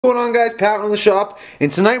What's going on, guys? Pat on the shop,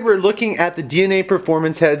 and tonight we're looking at the DNA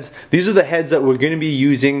performance heads. These are the heads that we're going to be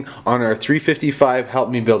using on our 355 Help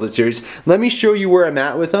Me Build It series. Let me show you where I'm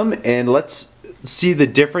at with them, and let's see the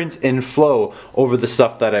difference in flow over the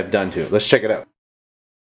stuff that I've done to it. Let's check it out.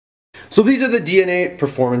 So these are the DNA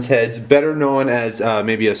performance heads, better known as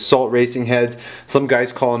maybe assault racing heads. Some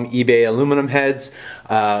guys call them eBay aluminum heads,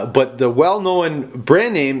 but the well-known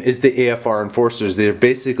brand name is the AFR Enforcers. They're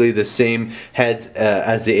basically the same heads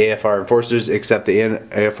as the AFR Enforcers, except the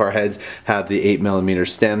AFR heads have the 8mm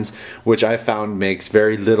stems, which I found makes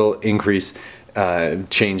very little change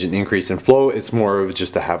and increase in flow. It's more of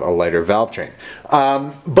just to have a lighter valve train.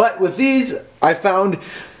 But with these, I found,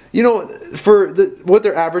 you know, for what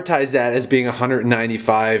they're advertised at as being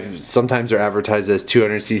 195, sometimes they're advertised as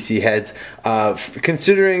 200cc heads.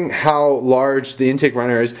 Considering how large the intake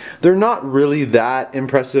runner is, they're not really that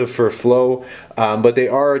impressive for flow, but they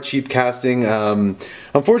are a cheap casting.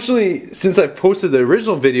 Unfortunately, since I've posted the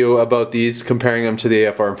original video about these, comparing them to the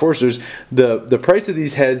AFR Enforcers, the price of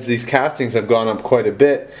these heads, these castings, have gone up quite a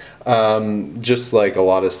bit. Just like a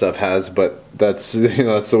lot of stuff has, but that's, you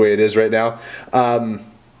know, that's the way it is right now.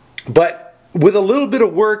 But with a little bit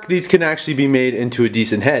of work, these can actually be made into a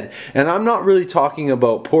decent head. And I'm not really talking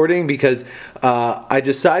about porting, because I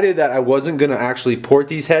decided that I wasn't going to actually port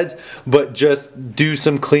these heads, but just do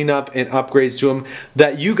some cleanup and upgrades to them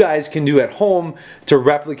that you guys can do at home to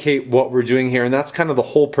replicate what we're doing here. And that's kind of the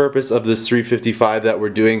whole purpose of this 355 that we're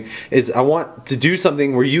doing, is I want to do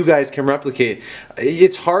something where you guys can replicate.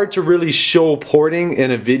 It's hard to really show porting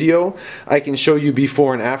in a video. I can show you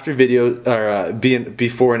before and after video, or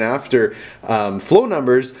before and after flow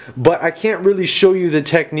numbers, but I can't really show you the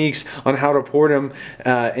techniques on how to port them,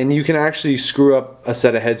 and you can actually screw up a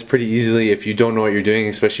set of heads pretty easily if you don't know what you're doing,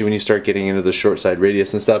 especially when you start getting into the short side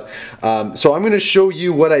radius and stuff. So I'm going to show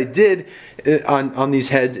you what I did on these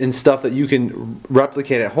heads and stuff that you can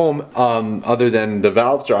replicate at home, other than the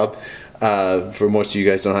valve job. For most of you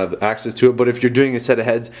guys don't have access to it, but if you're doing a set of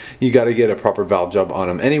heads, you got to get a proper valve job on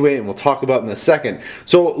them anyway, and we'll talk about in a second.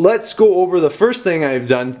 So let's go over the first thing I've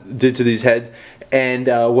did to these heads and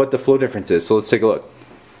what the flow difference is. So let's take a look.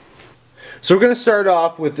 So we're going to start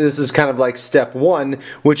off with, this is kind of like step one,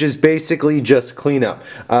 which is basically just cleanup.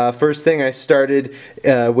 First thing I started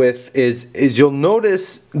with is you'll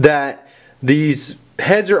notice that these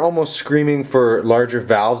heads are almost screaming for larger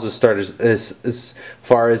valves as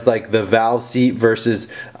far as like the valve seat versus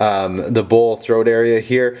the bowl throat area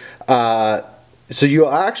here. So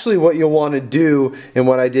what you'll want to do, and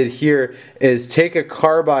what I did here, is take a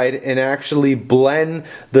carbide and actually blend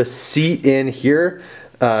the seat in here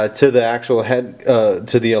to the actual head,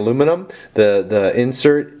 to the aluminum. The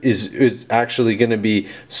insert is actually going to be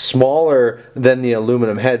smaller than the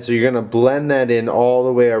aluminum head, so you're going to blend that in all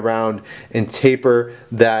the way around and taper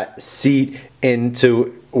that seat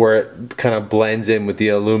into where it kind of blends in with the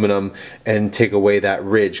aluminum and take away that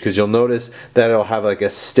ridge, because you'll notice that it'll have like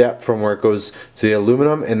a step from where it goes to the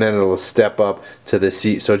aluminum, and then it'll step up to the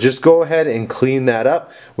seat. So just go ahead and clean that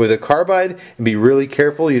up with a carbide, and be really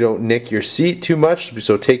careful you don't nick your seat too much,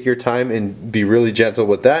 so take your time and be really gentle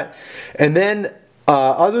with that. And then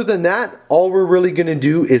other than that, all we're really going to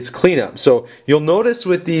do is clean up. So you'll notice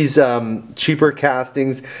with these cheaper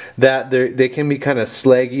castings that they can be kind of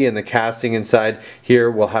slaggy, and the casting inside here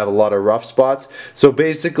will have a lot of rough spots. So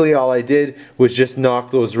basically all I did was just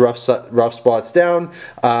knock those rough spots down,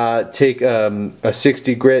 take a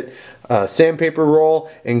 60 grit sandpaper roll,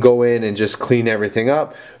 and go in and just clean everything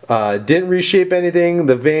up. Didn't reshape anything.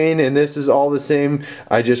 The vane and this is all the same.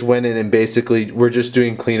 I just went in and basically, we're just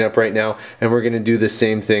doing cleanup right now, and we're going to do the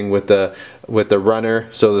same thing with the runner.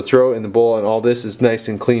 So the throat and the bowl and all this is nice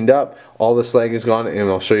and cleaned up. All the slag is gone, and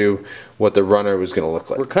I'll show you what the runner was going to look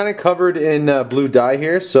like. We're kind of covered in blue dye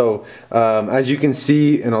here, so as you can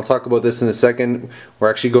see, and I'll talk about this in a second, we're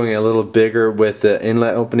actually going a little bigger with the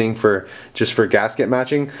inlet opening just for gasket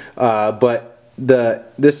matching. But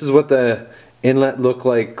this is what the inlet look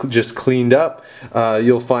like just cleaned up.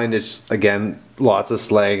 You'll find it's, again, lots of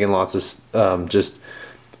slag and lots of just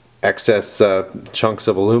excess chunks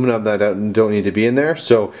of aluminum that don't need to be in there.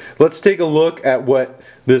 So let's take a look at what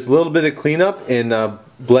this little bit of cleanup and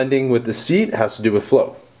blending with the seat has to do with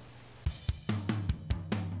flow.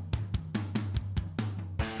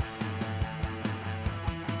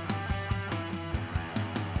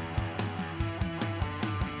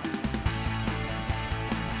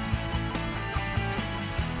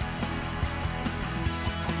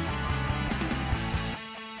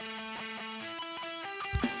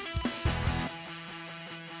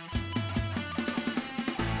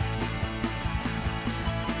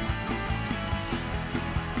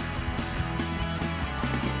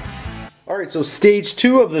 All right, so stage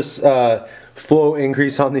 2 of this flow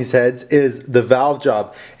increase on these heads is the valve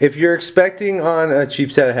job. If you're expecting on a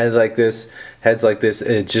cheap set of heads like this,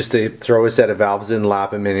 it's just to throw a set of valves in,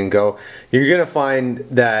 lap them in and go, you're gonna find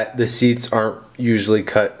that the seats aren't usually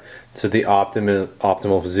cut to the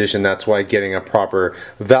optimal position. That's why getting a proper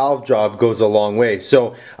valve job goes a long way.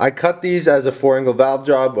 So I cut these as a 4-angle valve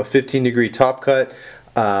job, a 15-degree top cut,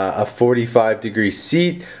 a 45-degree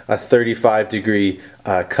seat, a 35-degree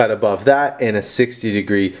cut above that, and a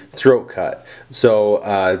 60-degree throat cut. So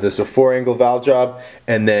there's a 4-angle valve job,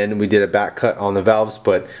 and then we did a back cut on the valves,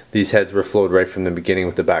 but these heads were flowed right from the beginning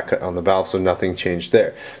with the back cut on the valve, so nothing changed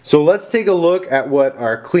there. So let's take a look at what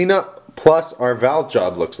our cleanup plus our valve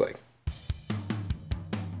job looks like.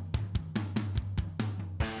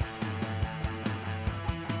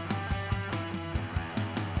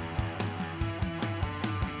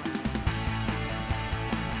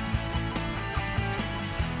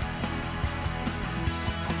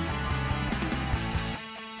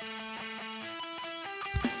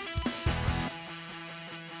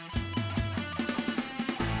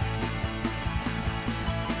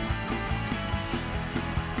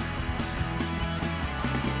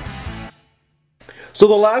 So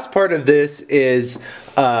the last part of this is,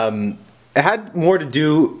 it had more to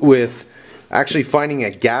do with actually finding a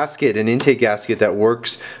gasket, an intake gasket that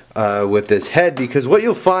works with this head, because what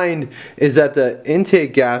you'll find is that the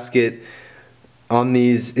intake gasket on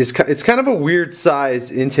these is it's kind of a weird size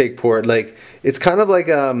intake port. Like it's kind of like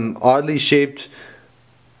oddly shaped,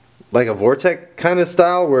 like a vortex kind of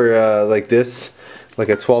style, where like this, like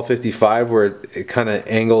a 1255, where it kind of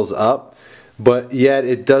angles up, but yet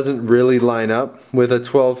it doesn't really line up with a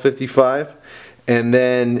 1255. And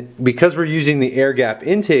then because we're using the air gap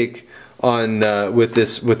intake on with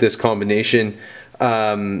this combination,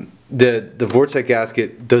 the vortex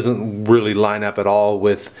gasket doesn't really line up at all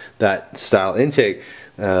with that style intake.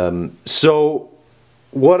 So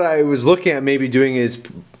what I was looking at maybe doing is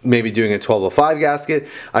maybe doing a 1205 gasket.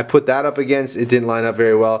 I put that up against, it didn't line up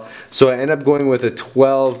very well, so I end up going with a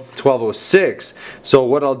 1206. So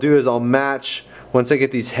what I'll do is I'll match, once I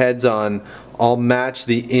get these heads on, I'll match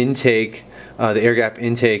the intake, the air gap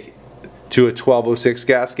intake, to a 1206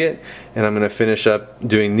 gasket, and I'm going to finish up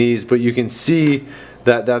doing these. But you can see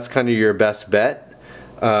that that's kind of your best bet,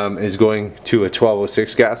 is going to a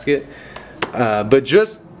 1206 gasket. But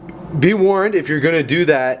just be warned if you're going to do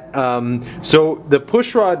that. So the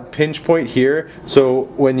push rod pinch point here, so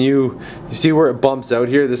when you see where it bumps out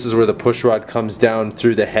here, this is where the push rod comes down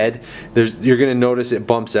through the head. You're going to notice it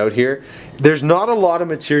bumps out here. There's not a lot of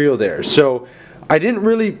material there, so I didn't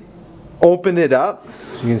really open it up.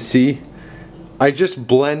 You can see I just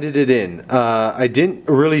blended it in. I didn't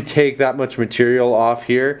really take that much material off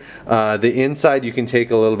here. The inside you can take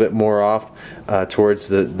a little bit more off towards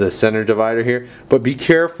the center divider here, but be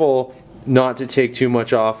careful not to take too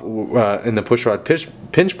much off in the push rod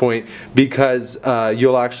pinch point, because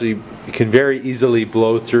it can very easily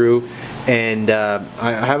blow through, and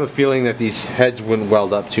I have a feeling that these heads wouldn't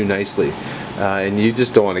weld up too nicely, and you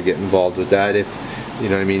just don't want to get involved with that. If you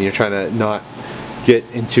know what I mean, you're trying to not get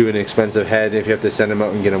into an expensive head if you have to send them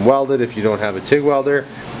out and get them welded. If you don't have a TIG welder,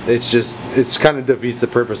 it's kind of defeats the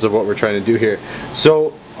purpose of what we're trying to do here.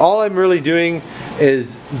 So all I'm really doing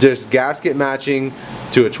is just gasket matching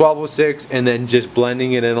to a 1206 and then just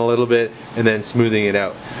blending it in a little bit and then smoothing it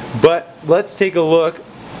out. But let's take a look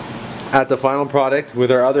at the final product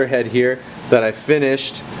with our other head here that I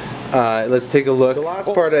finished. Let's take a look. The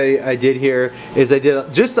last part I did here is I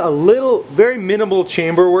did just a little, very minimal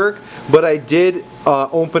chamber work, but I did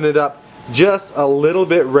open it up just a little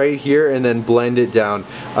bit right here and then blend it down.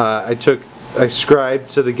 I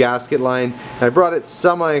scribed to the gasket line. I brought it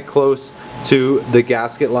semi-close to the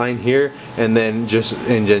gasket line here, and then just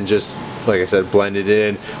like I said, blended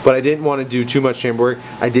it in. But I didn't want to do too much chamber work.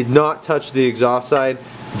 I did not touch the exhaust side,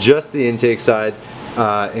 just the intake side.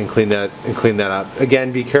 And clean that up.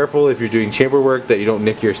 Again, be careful if you're doing chamber work that you don't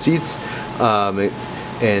nick your seats,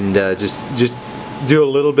 and just do a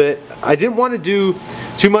little bit. I didn't want to do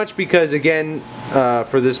too much because, again,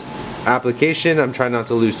 for this application, I'm trying not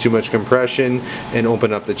to lose too much compression and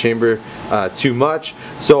open up the chamber too much.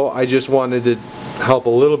 So I just wanted to help a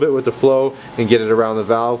little bit with the flow and get it around the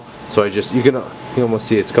valve. So you can almost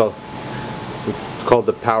see it's called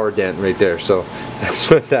the power dent right there. So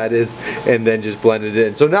that's what that is, and then just blend it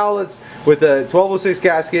in. So now let's, with a 1206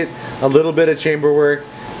 gasket, a little bit of chamber work,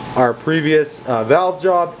 our previous valve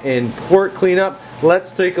job, and port cleanup,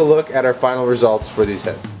 let's take a look at our final results for these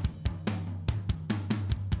heads.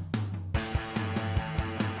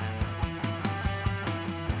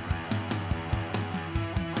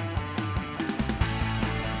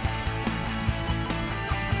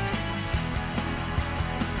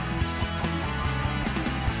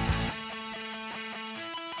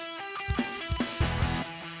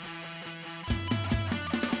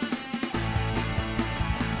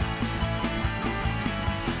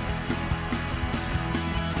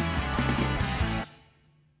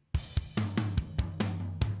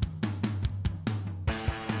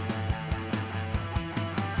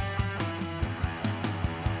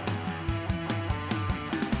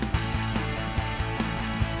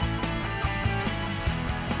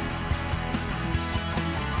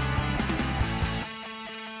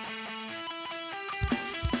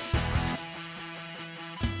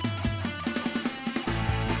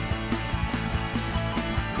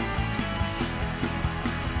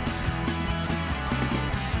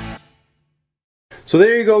 So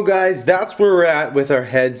there you go, guys. That's where we're at with our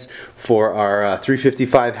heads for our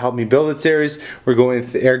 355 Help Me Build It series. We're going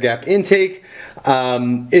with the air gap intake.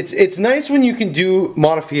 It's nice when you can do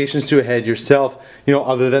modifications to a head yourself, you know,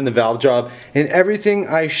 other than the valve job. And everything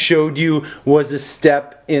I showed you was a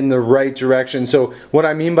step in the right direction. So what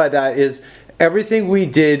I mean by that is everything we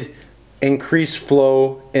did increased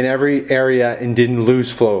flow in every area and didn't lose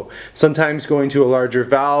flow. Sometimes going to a larger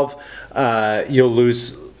valve, you'll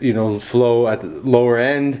lose, you know, flow at the lower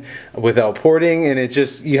end without porting, and it's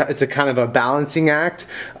a kind of a balancing act.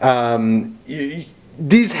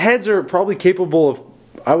 These heads are probably capable of,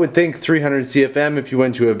 I would think, 300 CFM if you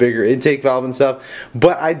went to a bigger intake valve and stuff,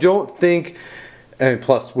 but I don't think, and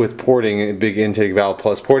plus with porting, a big intake valve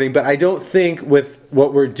plus porting, but I don't think with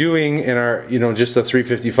what we're doing in our, you know, just the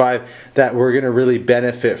 355 that we're gonna really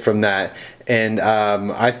benefit from that. And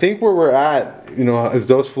I think where we're at, you know,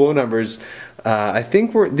 those flow numbers, I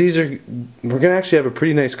think we're gonna actually have a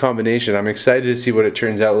pretty nice combination. I'm excited to see what it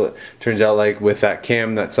turns out like with that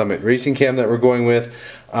cam, that Summit racing cam that we're going with.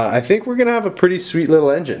 I think we're gonna have a pretty sweet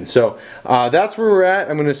little engine. So that's where we're at.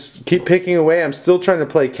 I'm gonna keep picking away. I'm still trying to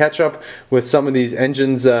play catch up with some of these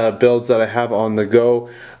engines builds that I have on the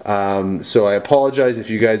go. So I apologize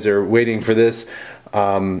if you guys are waiting for this.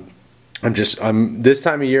 This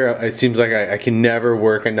time of year, it seems like I can never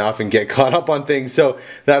work enough and get caught up on things. So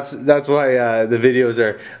that's why the videos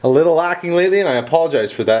are a little lacking lately, and I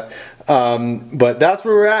apologize for that. But that's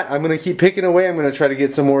where we're at. I'm gonna keep picking away. I'm gonna try to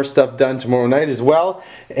get some more stuff done tomorrow night as well,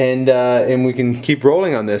 and we can keep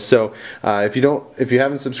rolling on this. So if you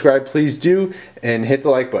haven't subscribed, please do, and hit the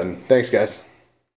like button. Thanks, guys.